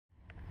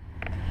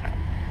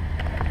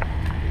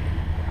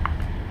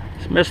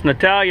Miss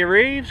Natalia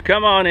Reeves,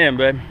 come on in,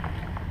 babe.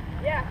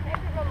 Yeah, happy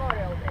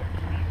Memorial Day.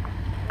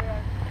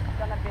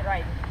 We're gonna be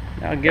riding.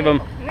 Now give them.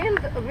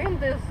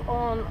 Wind is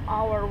on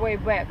our way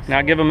back. So.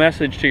 Now give a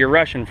message to your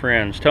Russian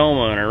friends,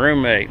 Toma and her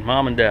roommate,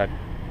 mom and dad.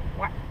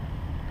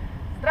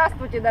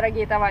 Здравствуйте,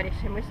 дорогие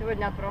товарищи! Мы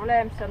сегодня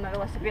отправляемся на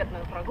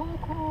велосипедную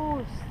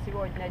прогулку.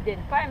 Сегодня день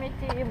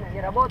памяти, мы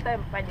не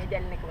работаем,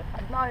 понедельник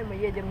выходной, мы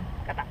едем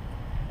кататься.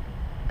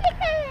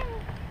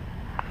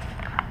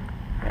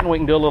 And we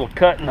can do a little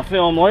cut in the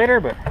film later,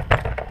 but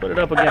put it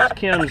up against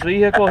Ken's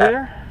vehicle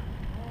here.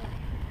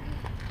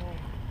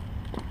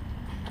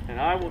 And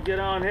I will get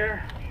on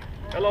here.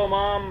 Hello,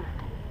 Mom,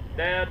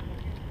 Dad,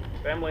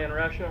 family in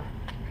Russia.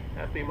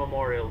 Happy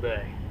Memorial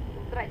Day.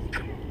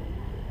 Здрасте.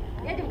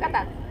 Едем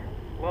кататься.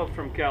 Love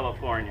from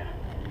California.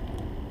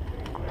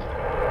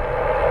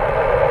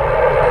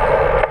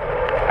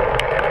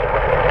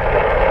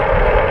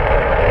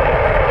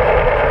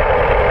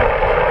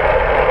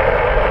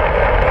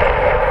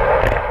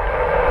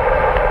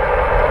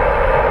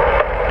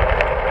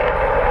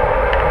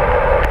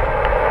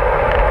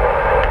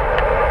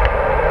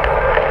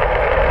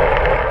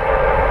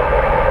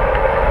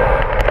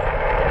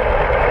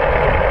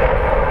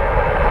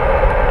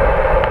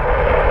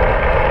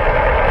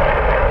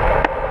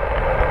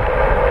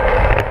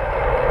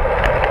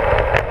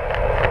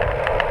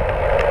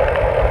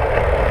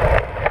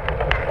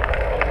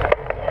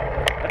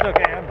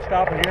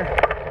 Stopping here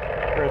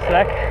for a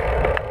sec.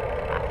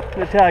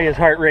 Natalia's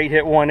heart rate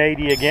hit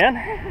 180 again.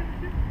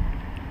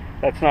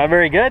 That's not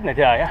very good,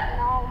 Natalia.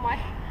 No, my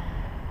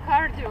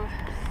cardio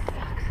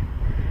sucks.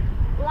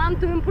 Plan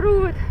to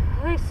improve it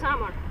this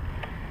summer.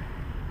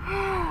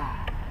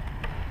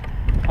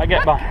 I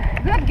got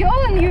behind. Good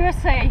girl in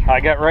USA.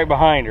 I got right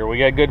behind her. We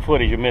got good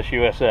footage of Miss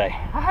USA.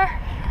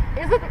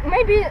 Is it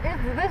maybe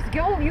it's this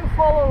girl you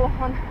follow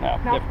on? No,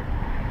 different.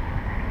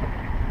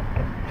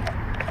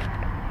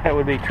 That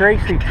would be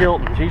Tracy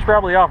Chilton. She's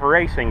probably off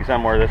racing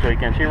somewhere this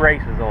weekend. She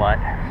races a lot.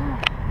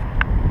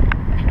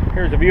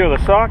 Here's a view of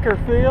the soccer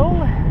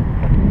field.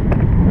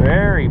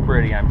 Very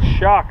pretty. I'm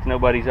shocked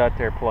nobody's out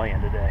there playing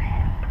today.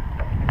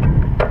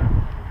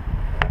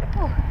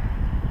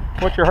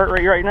 What's your heart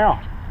rate right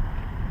now?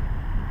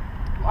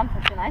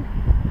 159.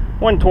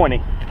 120.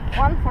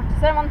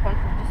 147,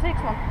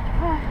 156,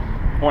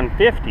 155.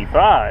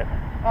 155?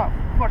 Oh,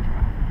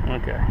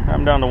 45. Okay,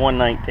 I'm down to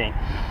 119.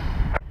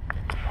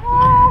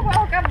 Oh,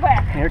 welcome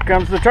back. Here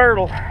comes the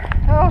turtle.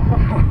 Oh,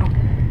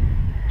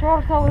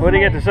 turtle. What do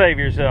you get to say for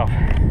yourself?